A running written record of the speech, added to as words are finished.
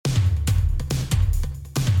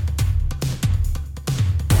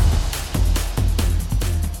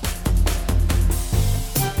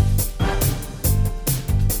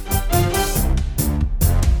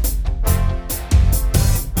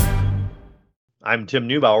I'm Tim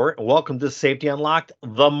Neubauer, and welcome to Safety Unlocked,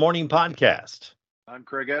 the morning podcast. I'm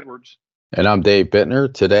Craig Edwards. And I'm Dave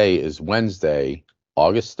Bittner. Today is Wednesday,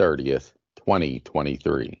 August 30th,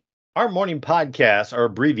 2023. Our morning podcasts are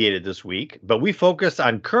abbreviated this week, but we focus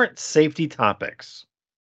on current safety topics.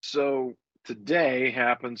 So today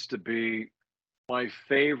happens to be my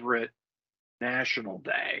favorite national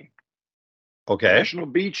day. Okay. National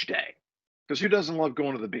Beach Day. Because who doesn't love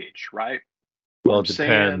going to the beach, right? Well, it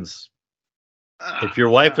depends. If your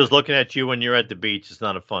wife is looking at you when you're at the beach, it's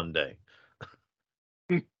not a fun day.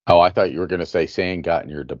 Oh, I thought you were going to say sand got in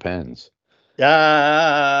your depends.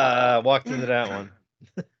 I walked into that one.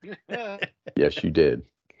 Yes, you did.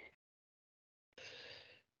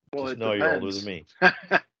 Well, just it know depends. you're older than me.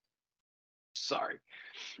 Sorry.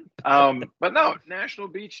 But no, National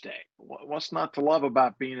Beach Day. What's not to love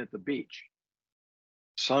about being at the beach?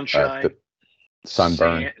 Sunshine,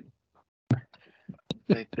 sunburn. Sand.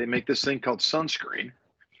 They make this thing called sunscreen.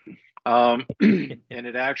 And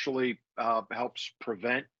it actually helps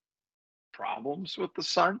prevent problems with the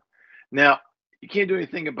sun. Now, you can't do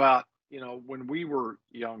anything about, when we were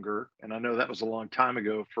younger, and I know that was a long time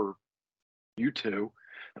ago for you two,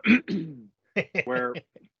 where,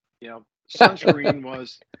 sunscreen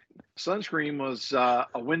was a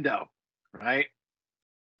window, right?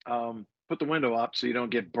 Put the window up so you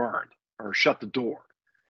don't get burned, or shut the door.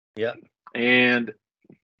 Yeah. And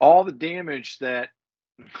all the damage that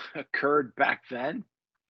occurred back then,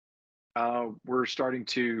 we're starting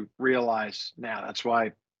to realize now. That's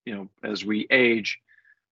why, as we age,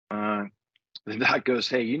 the doc goes,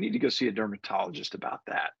 hey, you need to go see a dermatologist about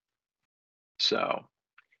that. So,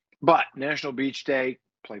 but National Beach Day,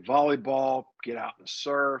 play volleyball, get out and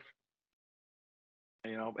surf.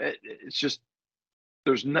 It's just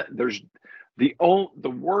there's the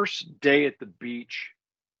worst day at the beach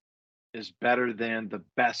is better than the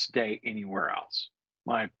best day anywhere else.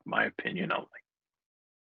 My opinion only.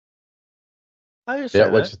 I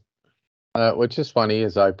understand which is funny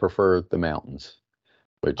is I prefer the mountains.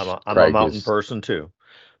 Which I'm a mountain person too.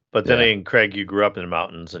 But then again, Craig, you grew up in the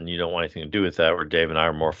mountains and you don't want anything to do with that, where Dave and I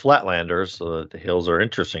are more flatlanders, so that the hills are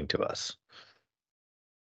interesting to us.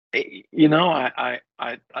 I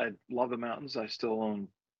love the mountains. I still own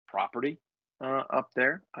property up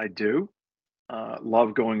there. I do.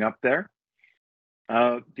 Love going up there.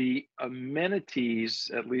 The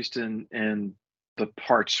amenities, at least in the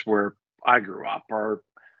parts where I grew up, are,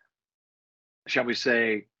 shall we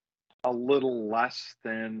say, a little less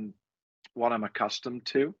than what I'm accustomed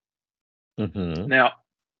to. Mm-hmm. Now,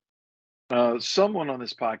 someone on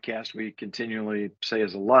this podcast we continually say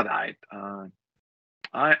is a Luddite. I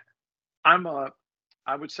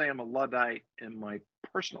would say I'm a Luddite in my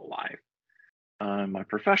personal life. My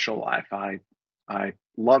professional life, I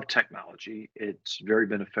love technology. It's very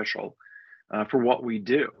beneficial for what we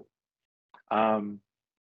do.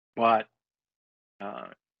 But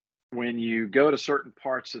when you go to certain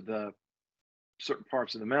parts of the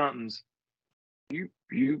mountains,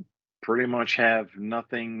 you pretty much have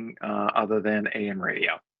nothing other than AM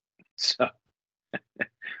radio. So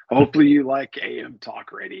hopefully you like AM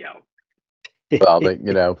talk radio. Well,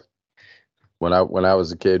 when I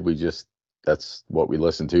was a kid, that's what we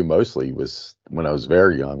listened to mostly. Was when I was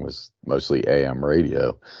very young, was mostly AM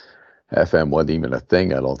radio. FM wasn't even a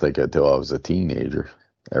thing, I don't think, until I was a teenager.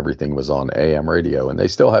 Everything was on AM radio, and they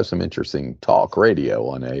still have some interesting talk radio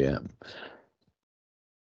on AM.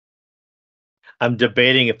 I'm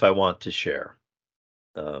debating if I want to share.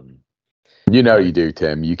 You do,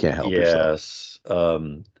 Tim. You can't help yourself. Yes.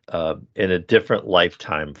 In a different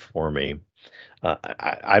lifetime for me,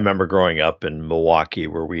 I remember growing up in Milwaukee,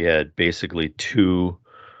 where we had basically two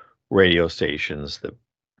radio stations that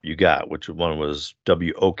you got, which one was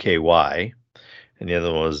WOKY and the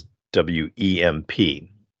other one was WEMP.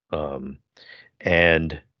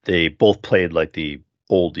 And they both played like the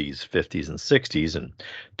oldies, 50s and 60s, and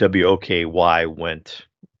WOKY went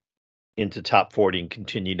into top 40 and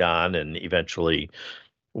continued on and eventually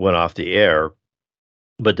went off the air.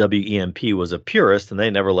 But WEMP was a purist and they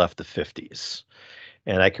never left the 50s.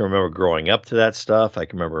 And I can remember growing up to that stuff. I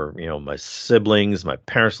can remember, my siblings, my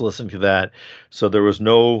parents listening to that. So there was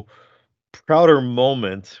no prouder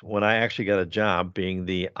moment when I actually got a job being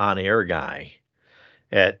the on-air guy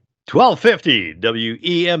at 1250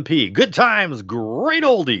 WEMP. Good times, great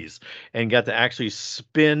oldies. And got to actually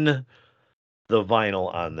spin the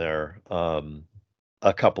vinyl on there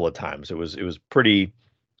a couple of times. It was pretty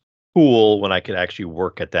cool when I could actually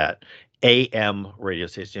work at that AM radio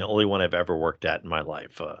station, the only one I've ever worked at in my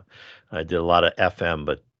life. I did a lot of FM,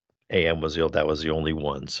 but AM was the only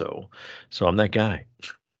one. So I'm that guy.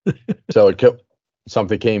 So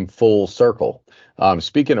something came full circle.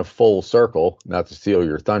 Speaking of full circle, not to steal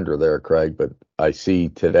your thunder there, Craig, but I see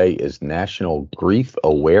today is National Grief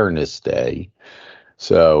Awareness Day.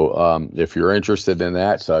 So if you're interested in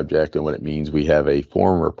that subject and what it means, we have a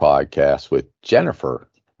former podcast with Jennifer,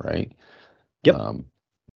 right? Yep.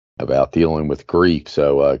 About dealing with grief.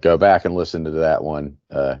 So go back and listen to that one.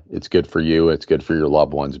 It's good for you. It's good for your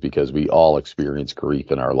loved ones because we all experience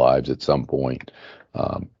grief in our lives at some point.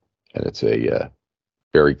 And it's a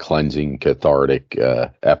very cleansing, cathartic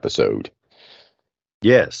episode.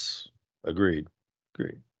 Yes. Agreed.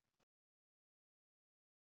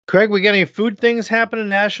 Craig, we got any food things happening?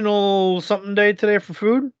 National something day today for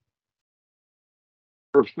food?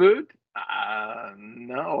 For food?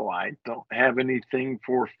 No, I don't have anything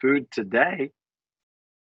for food today.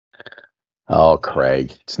 Oh,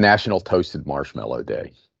 Craig, it's National Toasted Marshmallow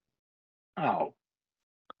Day. Oh,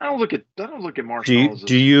 I don't look at marshmallows.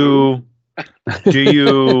 Do you,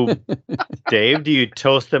 Dave? Do you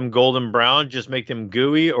toast them golden brown, just make them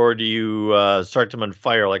gooey, or do you start them on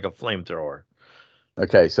fire like a flamethrower?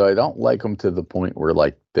 Okay, so I don't like them to the point where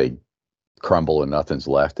like they crumble and nothing's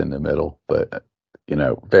left in the middle, but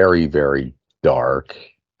very, very dark.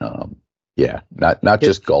 Yeah, not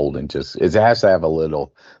just golden, just it has to have a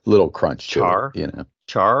little crunch char. To it,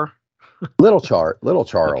 char. Little char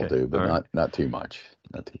Okay, will do, but not too much.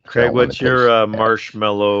 Craig, what's your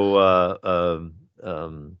marshmallow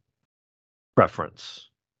preference?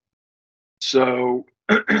 So,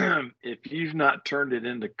 if you've not turned it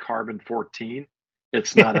into carbon-14,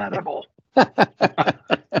 it's not edible.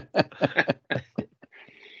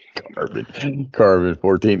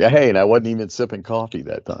 Carbon-14. Hey, and I wasn't even sipping coffee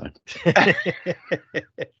that time.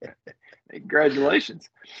 Congratulations.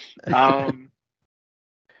 But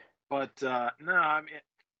no, I mean,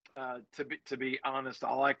 to be honest,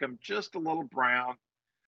 I like them just a little brown,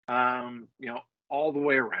 all the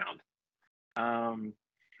way around. And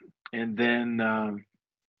then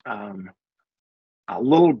a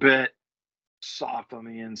little bit soft on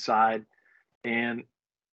the inside. And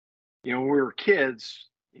when we were kids,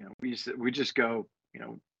 we just go,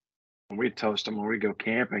 when we toast them when we go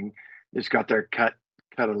camping, just got there, cut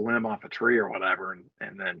a limb off a tree or whatever,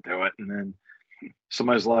 and then do it. And then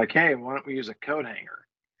somebody's like, "Hey, why don't we use a coat hanger?"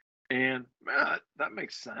 And that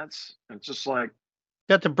makes sense. It's just like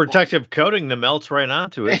got the protective coating that melts right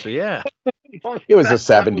onto it. So yeah, it was the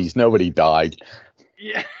 70s. Nobody died.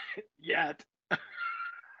 Yeah, yet.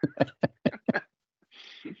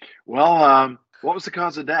 Well, what was the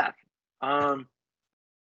cause of death?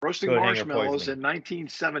 Roasting marshmallows in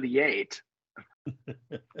 1978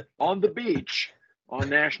 on the beach on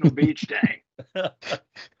National Beach Day.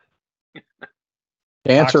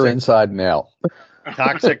 Cancer inside and out.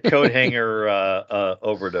 Toxic coat hanger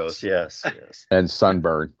overdose. Yes. And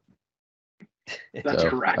sunburn. That's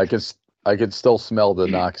correct. I could still smell the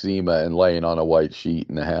Noxzema and laying on a white sheet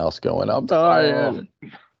in the house going, I'm dying.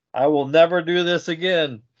 I will never do this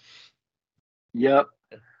again. Yep.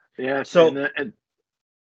 Yeah. So, go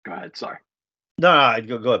ahead. Sorry. No,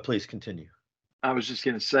 go ahead. Please continue. I was just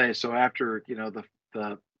going to say, so after, the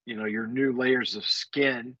your new layers of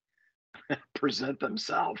skin present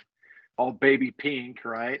themselves all baby pink,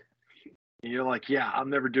 right? And you're like, yeah, I'm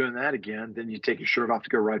never doing that again. Then you take your shirt off to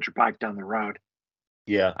go ride your bike down the road.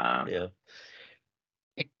 Yeah.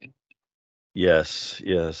 Yes.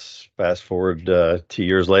 Fast forward 2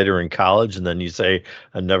 years later in college, and then you say,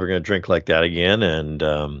 I'm never going to drink like that again. And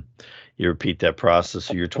you repeat that process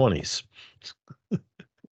of your 20s.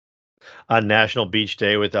 On National Beach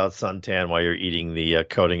Day without suntan while you're eating the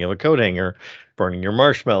coating of a coat hanger, burning your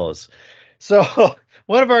marshmallows. So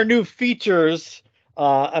one of our new features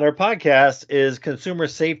on our podcast is Consumer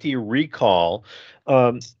Safety Recall.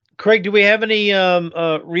 Craig, do we have any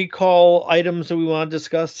recall items that we want to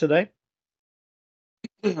discuss today?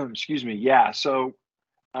 Excuse me. Yeah. So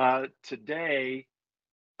today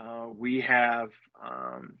we have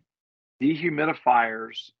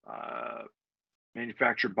dehumidifiers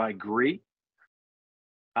manufactured by Gree.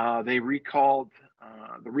 They recalled.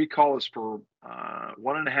 The recall is for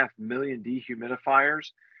 1.5 million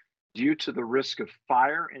dehumidifiers due to the risk of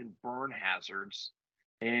fire and burn hazards.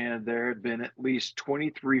 And there have been at least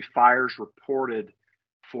 23 fires reported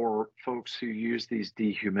for folks who use these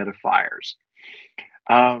dehumidifiers.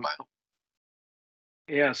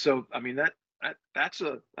 Yeah, so I mean that's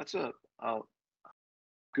a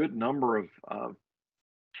good number of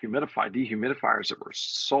dehumidifiers that were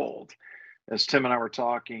sold. As Tim and I were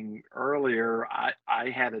talking earlier, I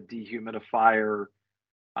had a dehumidifier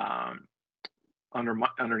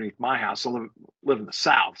underneath my house. I live in the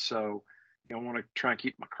South, so I want to try and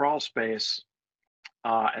keep my crawl space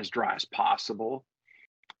as dry as possible.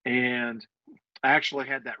 And I actually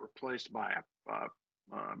had that replaced by a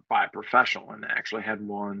professional, and actually had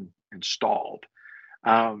one installed.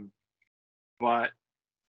 But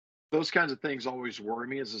those kinds of things always worry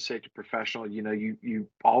me as a safety professional. You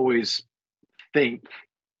always think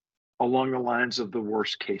along the lines of the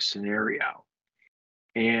worst case scenario,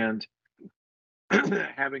 and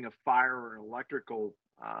having a fire or an electrical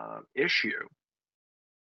issue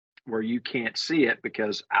where you can't see it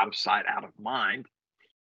because out of sight, out of mind.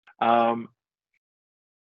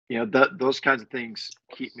 Those kinds of things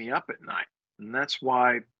keep me up at night. And that's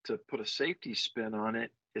why, to put a safety spin on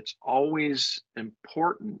it, it's always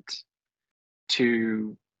important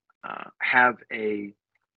to have an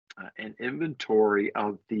inventory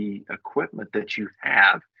of the equipment that you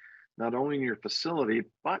have, not only in your facility,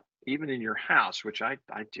 but even in your house, which I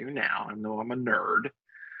do now. I know I'm a nerd.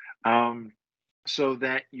 So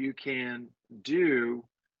that you can do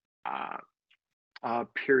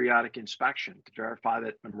periodic inspection to verify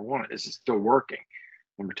that, number one, is it still working?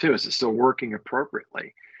 Number two, is it still working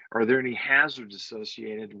appropriately? Are there any hazards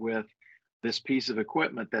associated with this piece of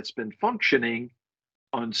equipment that's been functioning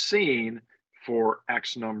unseen for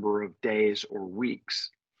X number of days or weeks?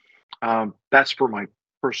 That's for my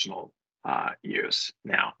personal use.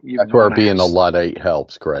 Now, that's where being a Luddite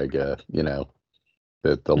helps, Craig.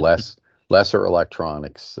 The lesser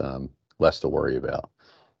electronics, less to worry about.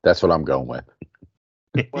 That's what I'm going with.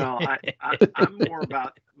 Well, I'm more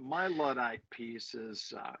about my Luddite piece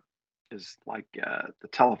is like the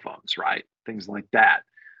telephones, right? Things like that.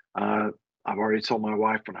 I've already told my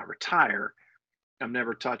wife when I retire, I'm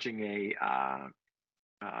never touching a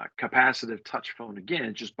capacitive touch phone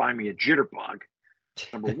again. Just buy me a jitterbug,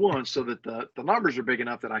 number one, so that the numbers are big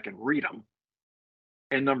enough that I can read them.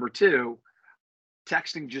 And number two,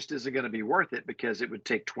 texting just isn't going to be worth it because it would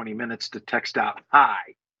take 20 minutes to text out hi.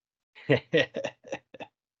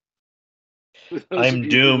 I'm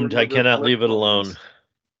doomed. I cannot leave it alone.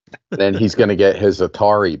 Then he's going to get his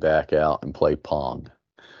Atari back out and play Pong.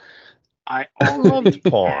 I already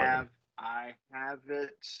Pong. I have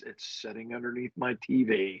it. It's sitting underneath my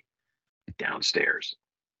TV downstairs.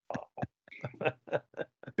 The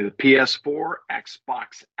PS4,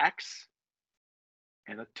 Xbox X,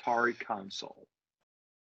 and Atari console.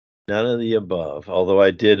 None of the above. Although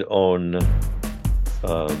I did own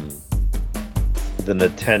the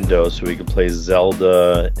Nintendo, so we could play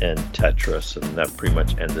Zelda and Tetris, and that pretty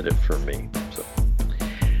much ended it for me. So,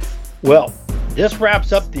 well, this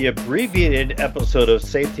wraps up the abbreviated episode of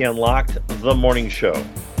Safety Unlocked, the morning show.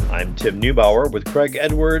 I'm Tim Neubauer with Craig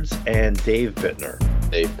Edwards and Dave Bittner.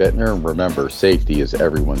 Dave Bittner, remember, safety is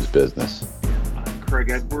everyone's business. I'm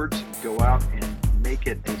Craig Edwards. Go out and make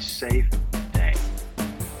it a safe day.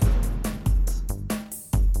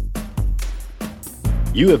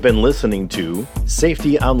 You have been listening to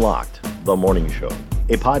Safety Unlocked, the morning show,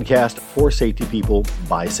 a podcast for safety people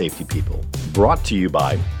by safety people. Brought to you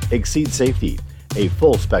by Exceed Safety, a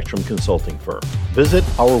full-spectrum consulting firm. Visit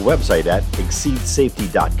our website at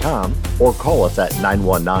exceedsafety.com or call us at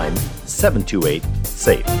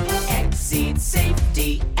 919-728-SAFE. Exceed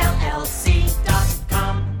Safety, LLC.